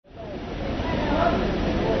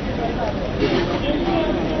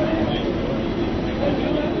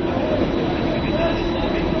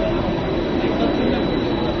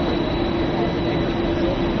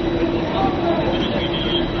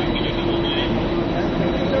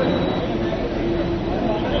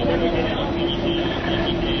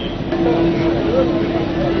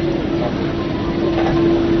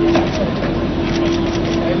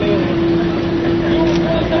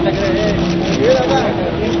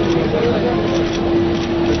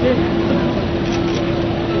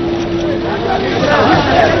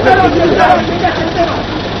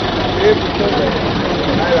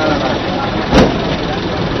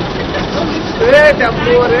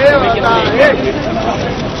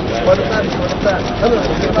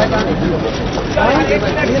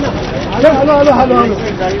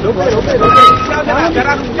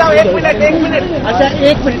अच्छा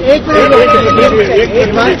एक मिनट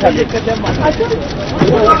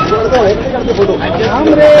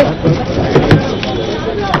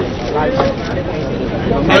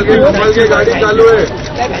की गाड़ी चालू है।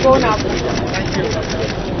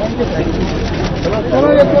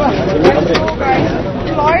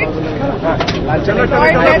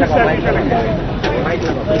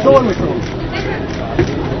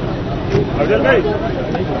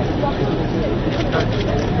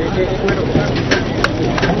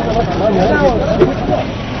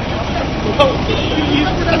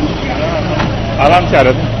 आराम से आ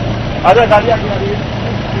रहे थे। आजा गाड़ी आ रही है।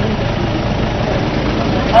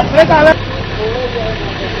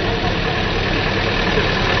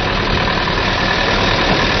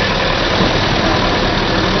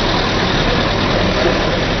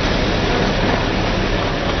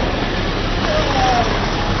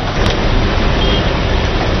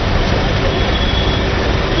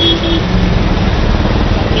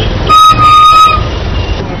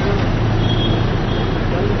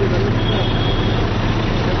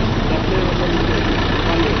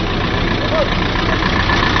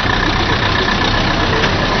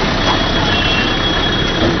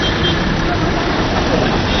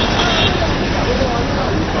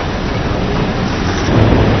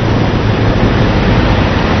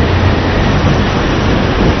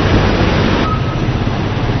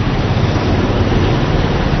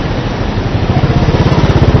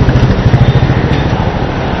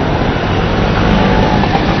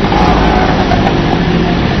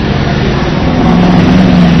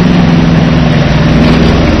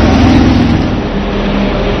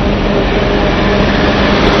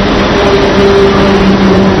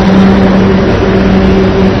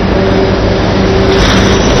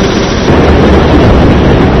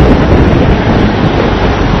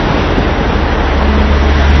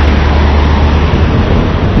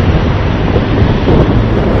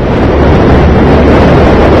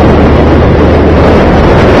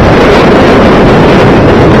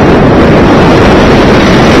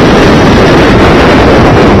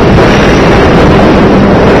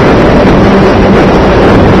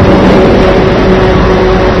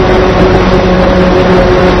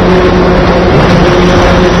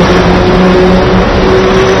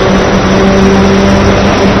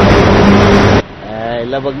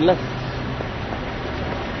 बघला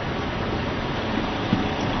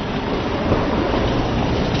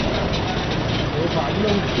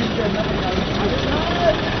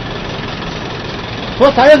हो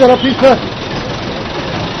सारे जरा प्लीज सर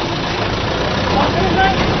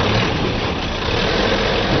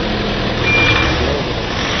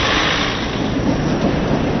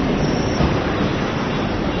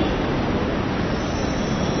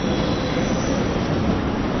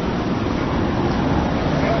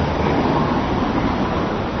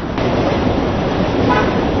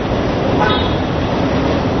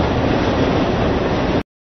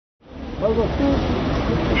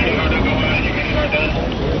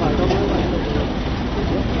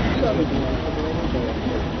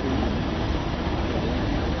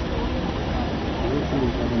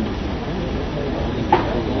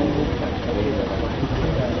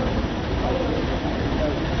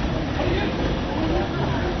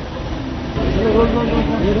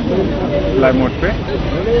लाइव मोड पे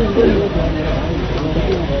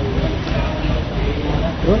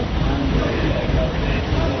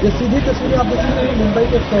ये सीधी तस्वीरें आप देख रहे हैं मुंबई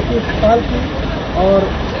के सैफी अस्पताल की और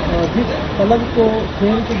जिस पलंग को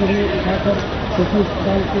ट्रेन के जरिए उठाकर सैफी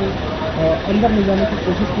अस्पताल के अंदर ले जाने की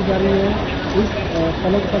कोशिश की जा रही है। इस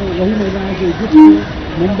पलंग पर वही महिलाएं जो इजिप्ट में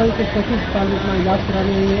मुंबई के सैफी अस्पताल में अपना इलाज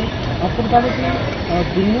कराने आई है। आपको बता दें कि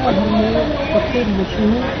दुनिया भर में सबसे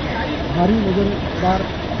मशहूर भारी वजनदार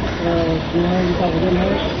जो है उनका वजन है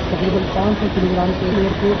तकरीबन 500 किलोग्राम के।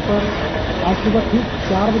 एयरपोर्ट पर आज सुबह ठीक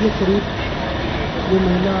 4 बजे करीब जो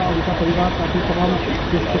महिला और उनका परिवार काफी तमाम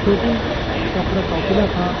जो सिक्योरिटी का पूरा काफिला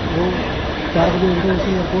था वो 4 बजे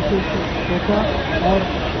इंटरनेशनल एयरपोर्ट से पहुंचा और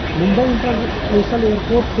मुंबई इंटरनेशनल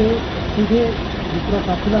एयरपोर्ट से सीधे दूसरा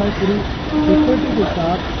काफिला है पूरी सिक्योरिटी के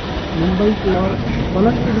साथ मुंबई के और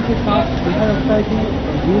पलक के साथ देखा जाता है कि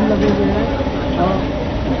भीड़ लगे हुए हैं और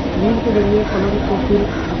भीड़ के जरिए पलक को फिर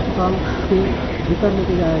अस्पताल के भीतर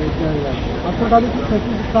लेके जाएगा। आपको बता दें कि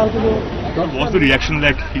 35 साल के जो What's the reaction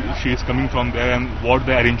that she is coming from there, and what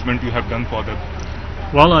the arrangement you have done for them?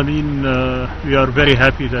 Well, I mean, we are very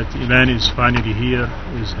happy that Eman is finally here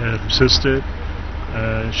with her sister.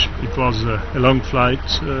 It was a long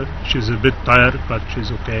flight. She's a bit tired, but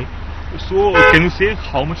she's okay. So, can you say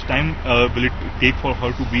how much time will it take for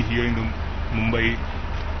her to be here in the Mumbai?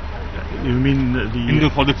 You mean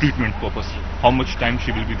For the treatment purpose? How much time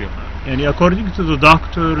she will be there? And according to the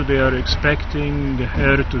doctor, they are expecting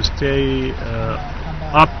her to stay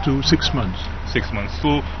up to 6 months. 6 months.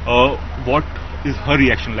 So, what is her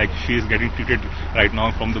reaction like? She is getting treated right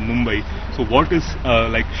now from the Mumbai. So, what is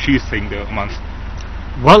like she is saying there, Aman?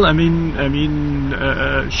 Well,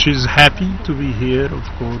 she's happy to be here. Of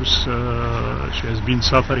course, she has been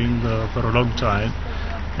suffering for a long time,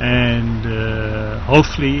 and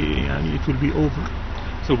hopefully, it will be over.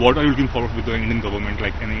 So, what are you looking forward with the Indian government,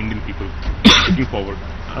 like any Indian people looking forward?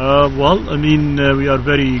 We are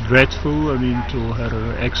very grateful, to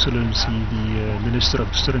Her Excellency, the Minister of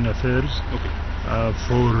External Affairs,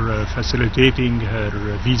 for facilitating her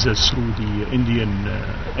visas through the Indian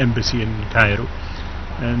Embassy in Cairo,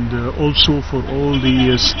 and also for all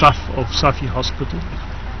the staff of Saifee Hospital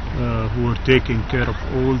who are taking care of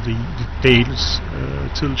all the details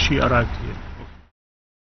till she arrived here.